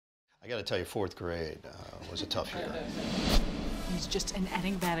got to tell you, fourth grade was a tough year. He's just an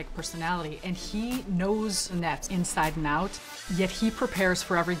enigmatic personality, and he knows the Nets inside and out, yet he prepares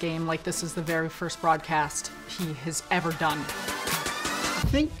for every game like this is the very first broadcast he has ever done. I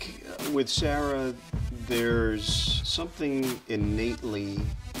think with Sarah, there's something innately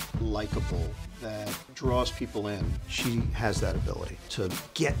likable that draws people in. She has that ability to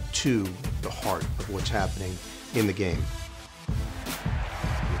get to the heart of what's happening in the game.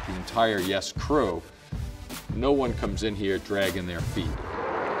 With the entire Yes crew, no one comes in here dragging their feet.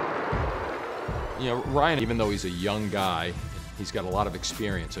 You know, Ryan, even though he's a young guy, he's got a lot of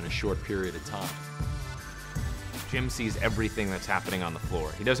experience in a short period of time. Jim sees everything that's happening on the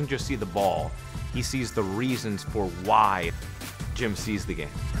floor. He doesn't just see the ball, he sees the reasons for why Jim sees the game.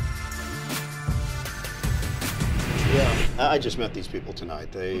 Yeah, I just met these people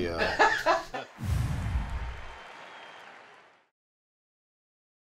tonight. They